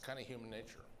 It's kind of human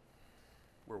nature.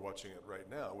 We're watching it right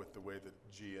now with the way that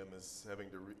GM is having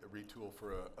to retool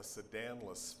for a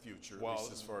sedanless future, at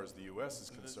least as far as the U.S. is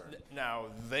concerned. Now,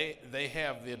 they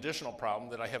have the additional problem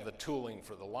that I have the tooling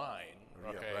for the line,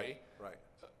 okay? Yeah, right.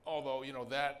 Although, you know,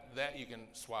 that you can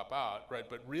swap out, right?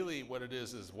 But really what it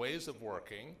is ways of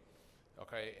working,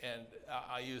 okay? And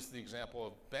I use the example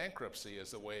of bankruptcy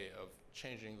as a way of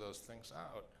changing those things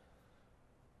out.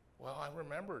 Well, I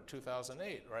remember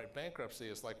 2008, right? Bankruptcy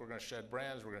is like we're going to shed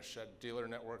brands, we're going to shed dealer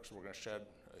networks, we're going to shed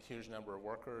a huge number of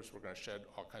workers, we're going to shed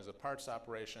all kinds of parts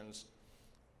operations.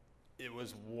 It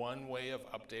was one way of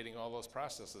updating all those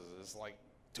processes. It's like,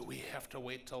 do we have to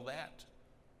wait till that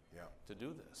to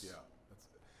do this?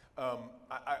 Yeah.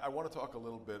 I want to talk a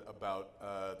little bit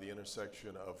about the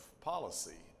intersection of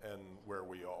policy and where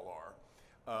we all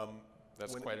are.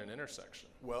 That's quite an intersection.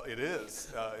 Well, it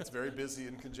is. It's very busy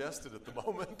and congested at the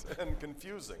moment and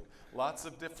confusing. Lots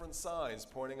of different signs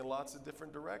pointing in lots of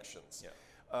different directions.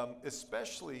 Yeah.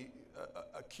 Especially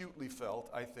acutely felt,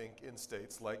 I think, in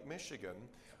states like Michigan,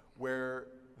 where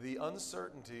the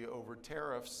uncertainty over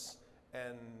tariffs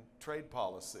and trade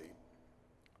policy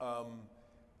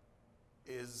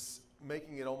is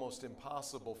making it almost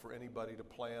impossible for anybody to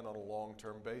plan on a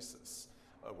long-term basis,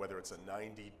 whether it's a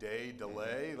 90-day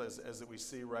delay, as we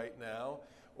see right now,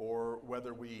 or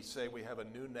whether we say we have a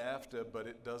new NAFTA, but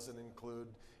it doesn't include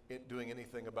it doing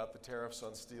anything about the tariffs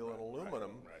on steel and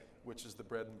aluminum, which is the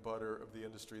bread and butter of the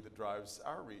industry that drives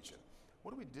our region.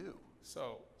 What do we do?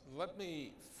 So let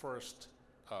me first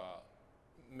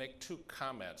make two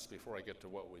comments before I get to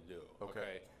what we do.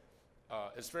 Okay.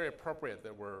 It's very appropriate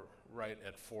that we're right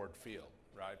at Ford Field,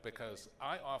 right? Because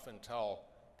I often tell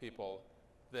people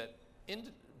that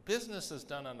business is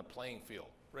done on the playing field,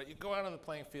 right? You go out on the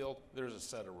playing field, there's a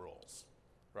set of rules,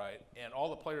 right? And all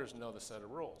the players know the set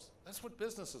of rules. That's what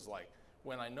business is like.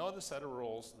 When I know the set of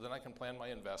rules, then I can plan my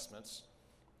investments,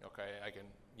 okay? I can,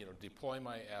 deploy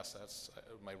my assets,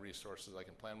 my resources, I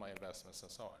can plan my investments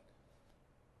and so on.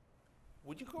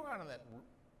 Would you go out on that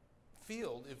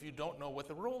field if you don't know what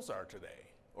the rules are today?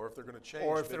 Or if they're going to change.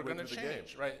 Or if they're going to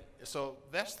change, right? So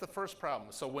that's the first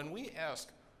problem. So when we ask,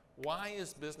 why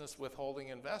is business withholding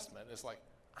investment? It's like,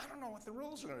 I don't know what the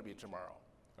rules are going to be tomorrow.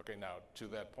 Okay, now to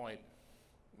that point,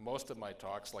 most of my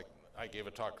talks, like I gave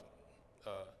a talk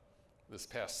this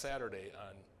past Saturday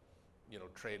on,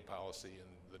 trade policy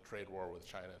and the trade war with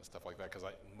China and stuff like that, because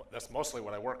that's mostly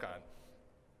what I work on.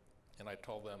 And I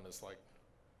told them, it's like,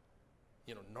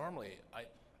 normally I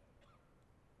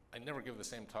never give the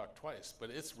same talk twice, but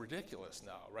it's ridiculous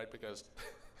now, right? Because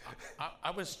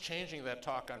I was changing that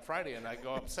talk on Friday, and I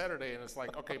go up Saturday, and it's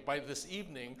like, okay, by this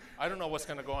evening, I don't know what's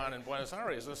going to go on in Buenos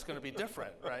Aires. It's going to be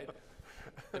different, right?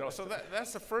 So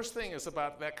that's the first thing, is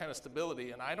about that kind of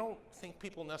stability, and I don't think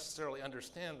people necessarily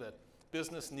understand that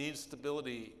business needs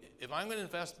stability. If I'm going to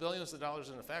invest billions of dollars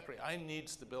in a factory, I need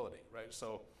stability, right?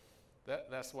 So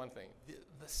that's one thing.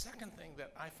 The second thing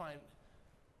that I find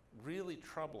really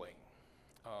troubling,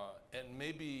 and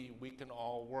maybe we can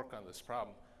all work on this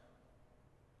problem,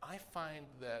 I find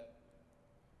that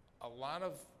a lot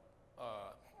of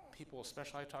people,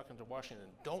 especially talking to Washington,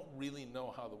 don't really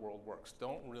know how the world works,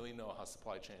 don't really know how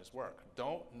supply chains work,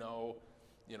 don't know,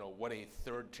 what a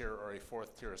third tier or a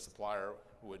fourth tier supplier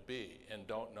would be, and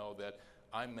don't know that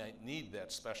I might need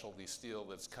that specialty steel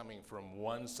that's coming from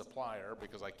one supplier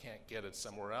because I can't get it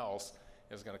somewhere else.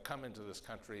 It's going to come into this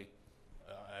country.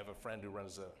 I have a friend who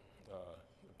runs a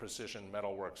precision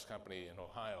metalworks company in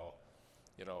Ohio.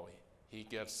 He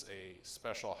gets a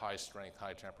special high-strength,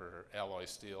 high-temperature alloy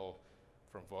steel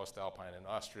from Voestalpine in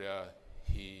Austria.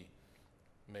 He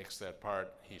makes that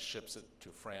part. He ships it to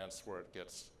France, where it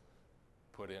gets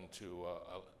put into,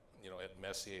 at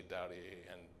Messier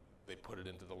Daudier, and they put it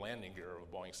into the landing gear of a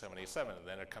Boeing 787, and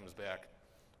then it comes back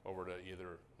over to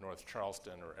either North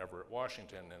Charleston or Everett,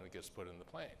 Washington, and it gets put in the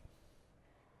plane.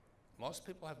 Most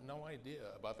people have no idea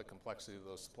about the complexity of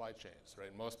those supply chains,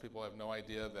 right? Most people have no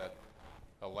idea that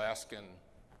Alaskan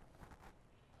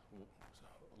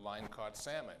line-caught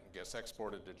salmon gets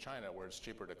exported to China, where it's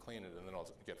cheaper to clean it, and then it'll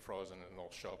get frozen and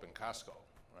it'll show up in Costco,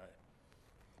 right?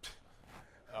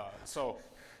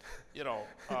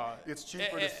 It's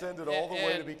cheaper to send it all the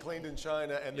way to be cleaned in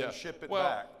China and then ship it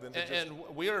back than to and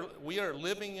we are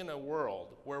living in a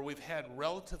world where we've had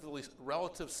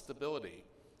relative stability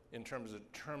in terms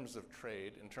of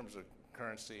trade, in terms of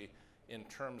currency, in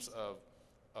terms of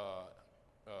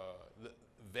the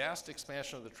vast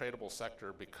expansion of the tradable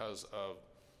sector because of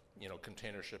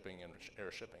container shipping and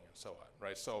air shipping and so on,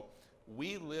 right? So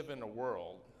we live in a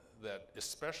world that,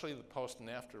 especially the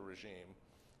post-NAFTA regime,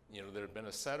 there have been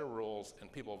a set of rules,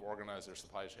 and people have organized their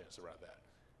supply chains around that.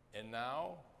 And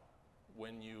now,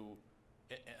 and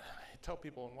I tell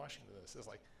people in Washington this, it's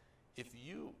like, if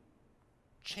you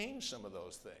change some of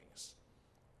those things,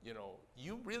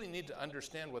 you really need to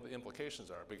understand what the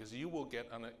implications are, because you will get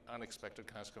unexpected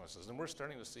consequences. And we're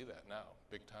starting to see that now,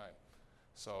 big time.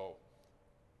 So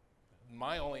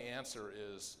my only answer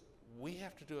is, we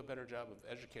have to do a better job of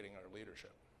educating our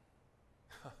leadership.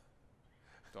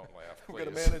 Don't laugh,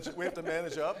 please. We have to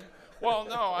manage up? Well,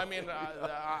 no, I mean,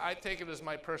 I take it as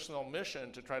my personal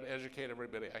mission to try to educate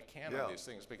everybody I can on these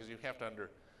things, because you have to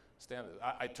understand this.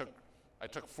 I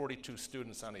took 42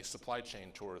 students on a supply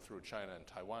chain tour through China and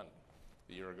Taiwan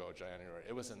a year ago, January.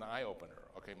 It was an eye-opener.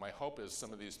 Okay, my hope is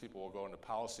some of these people will go into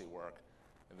policy work,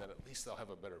 and then at least they'll have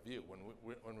a better view.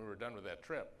 When we were done with that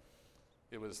trip,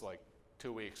 it was like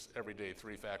 2 weeks, every day,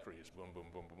 3 factories, boom, boom,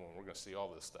 boom, boom, boom. We're going to see all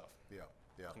this stuff. Yeah.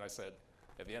 And I said,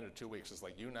 at the end of 2 weeks, it's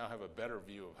like, you now have a better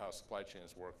view of how supply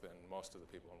chains work than most of the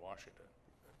people in Washington.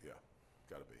 Yeah,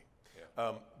 got to be.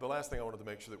 Yeah. The last thing I wanted to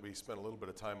make sure that we spend a little bit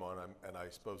of time on, and I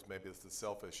suppose maybe it's the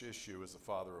selfish issue as a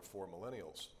father of 4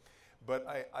 millennials, but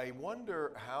I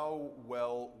wonder how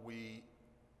well we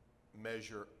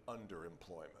measure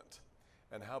underemployment.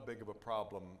 and how big of a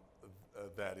problem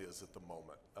that is at the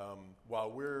moment.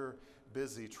 While we're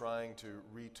busy trying to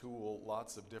retool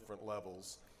lots of different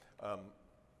levels,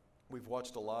 we've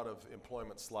watched a lot of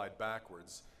employment slide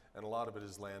backwards, and a lot of it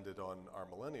has landed on our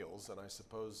millennials, and I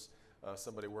suppose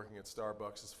somebody working at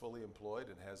Starbucks is fully employed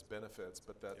and has benefits,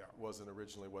 but that wasn't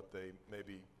originally what they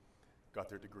maybe got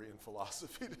their degree in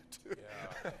philosophy to do.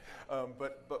 Yeah.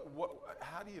 But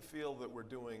how do you feel that we're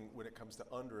doing when it comes to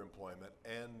underemployment,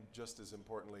 and just as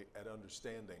importantly, at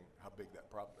understanding how big that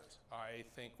problem is? I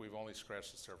think we've only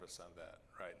scratched the surface on that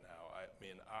right now. I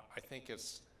mean, I think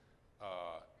it's,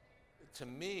 to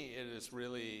me, it is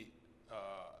really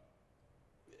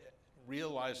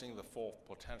realizing the full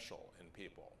potential in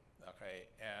people, okay?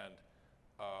 And,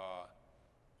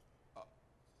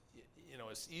 you know,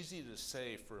 it's easy to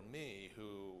say for me,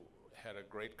 who had a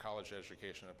great college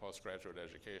education and postgraduate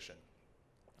education,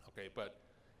 okay, but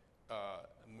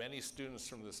many students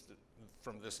from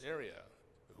this area,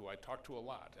 who I talk to a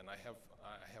lot, and I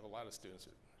have a lot of students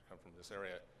who come from this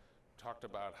area, talked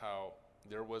about how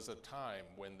there was a time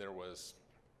when there was,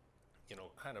 you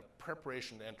know, kind of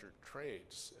preparation to enter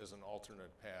trades as an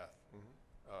alternate path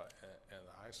in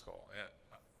the high school. And,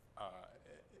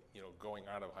 you know, going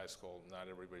out of high school, not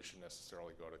everybody should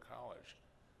necessarily go to college.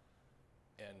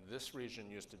 And this region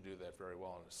used to do that very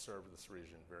well, and it served this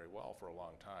region very well for a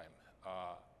long time.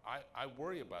 I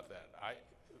worry about that.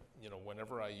 You know,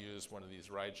 whenever I use one of these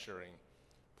ride-sharing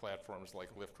platforms like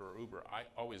Lyft or Uber, I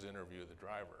always interview the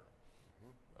driver.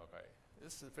 Okay,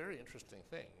 this is a very interesting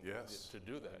thing. Yes. To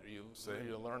do that,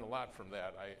 you learn a lot from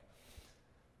that.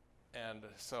 And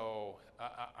so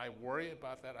I worry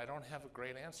about that. I don't have a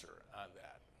great answer on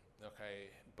that. Okay,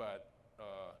 but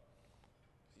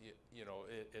you know,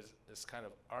 it's kind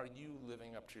of, are you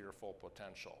living up to your full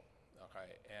potential?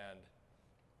 Okay, and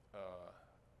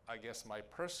I guess my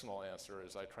personal answer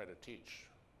is I try to teach,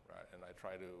 right? And I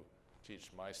try to teach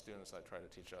my students, I try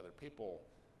to teach other people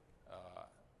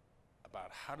about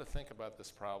how to think about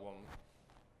this problem.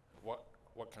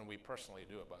 What can we personally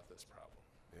do about this problem?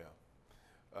 Yeah.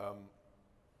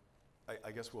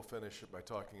 I guess we'll finish it by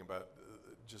talking about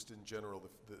just in general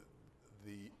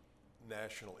the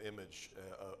national image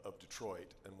of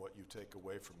Detroit and what you take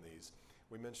away from these.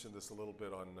 We mentioned this a little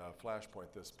bit on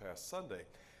Flashpoint this past Sunday.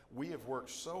 We have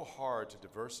worked so hard to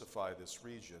diversify this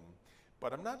region,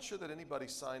 but I'm not sure that anybody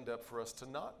signed up for us to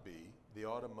not be the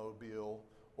automobile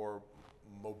or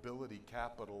mobility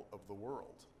capital of the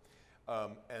world.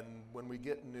 And when we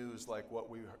get news like what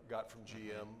we got from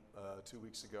GM 2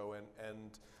 weeks ago,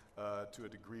 and to a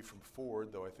degree from Ford,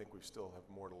 though I think we still have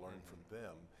more to learn from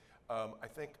them, I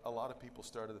think a lot of people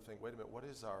started to think, wait a minute, what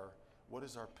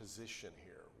is our position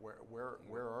here?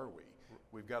 Where are we?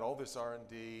 We've got all this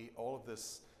R&D, all of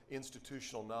this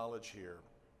institutional knowledge here,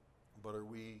 but are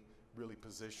we really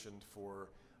positioned for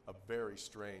a very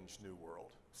strange new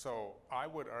world? So I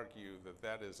would argue that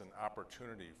that is an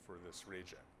opportunity for this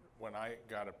region. When I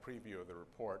got a preview of the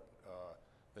report,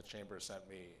 the Chamber sent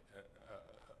me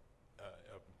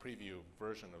a preview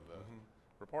version of the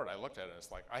report. I looked at it and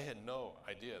it's like, I had no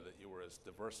idea that you were as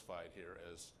diversified here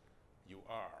as you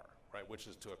are, right? Which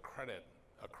is to a credit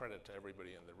to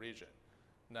everybody in the region.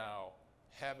 Now,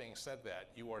 having said that,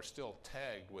 you are still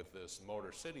tagged with this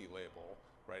Motor City label,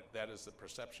 right? That is the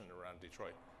perception around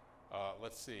Detroit.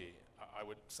 Let's see, I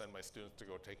would send my students to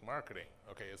go take marketing.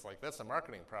 Okay, it's like, that's a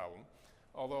marketing problem.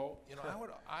 Although, you know,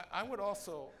 I would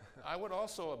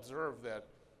also observe that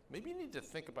maybe you need to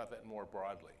think about that more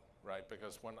broadly, right?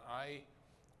 Because when I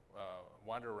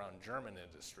wander around German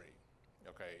industry,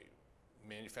 okay,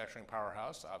 manufacturing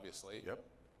powerhouse, obviously. Yep.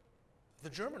 The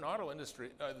German auto industry,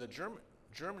 the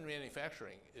German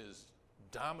manufacturing is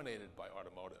dominated by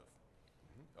automotive,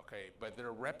 okay? But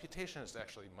their reputation is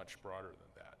actually much broader than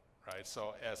that, right?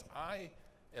 So as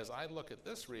I look at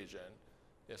this region,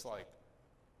 it's like,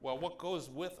 well, what goes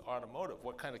with automotive?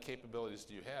 What kind of capabilities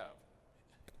do you have?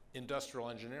 Industrial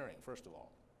engineering, first of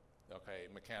all, okay?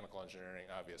 Mechanical engineering,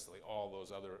 obviously, all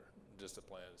those other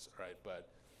disciplines, right? But,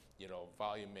 you know,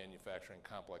 volume manufacturing,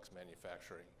 complex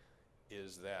manufacturing,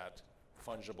 is that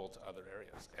fungible to other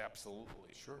areas?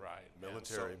 Absolutely, sure. Right?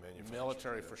 Military manufacturing.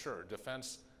 Military, for sure.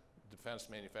 Defense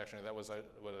manufacturing, that was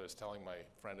what I was telling my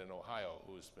friend in Ohio,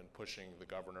 who's been pushing the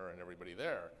governor and everybody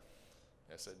there.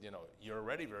 I said, you know, you're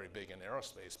already very big in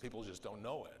aerospace. People just don't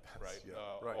know it, right? Yeah,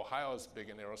 right. Ohio's big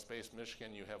in aerospace.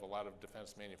 Michigan, you have a lot of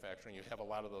defense manufacturing. You have a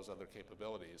lot of those other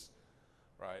capabilities,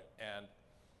 right? And,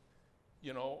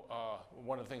 you know,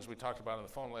 one of the things we talked about on the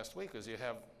phone last week is you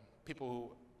have people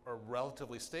who are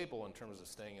relatively stable in terms of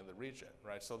staying in the region,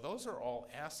 right? So those are all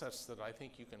assets that I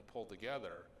think you can pull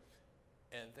together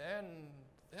and then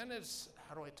then it's,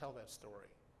 how do I tell that story?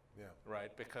 Yeah.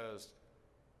 Right, because,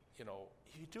 you know,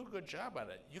 you do a good job on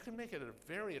it. You can make it a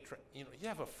very attractive, you know, you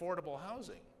have affordable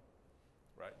housing,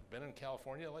 right? Been in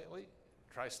California lately?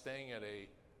 Try staying at a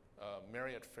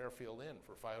Marriott Fairfield Inn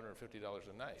for $550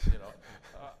 a night, you know?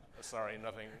 Sorry,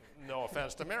 no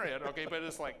offense to Marriott, okay, but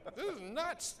it's like, this is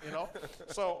nuts, you know?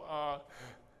 So,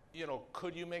 you know,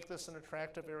 could you make this an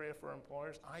attractive area for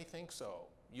employers? I think so.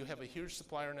 You have a huge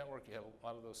supplier network, you have a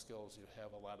lot of those skills, you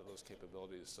have a lot of those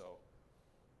capabilities, so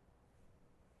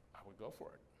I would go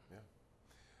for it.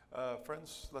 Yeah.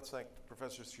 Friends, let's thank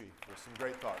Professor Shih for some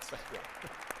great thoughts. Yeah.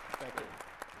 Thank you.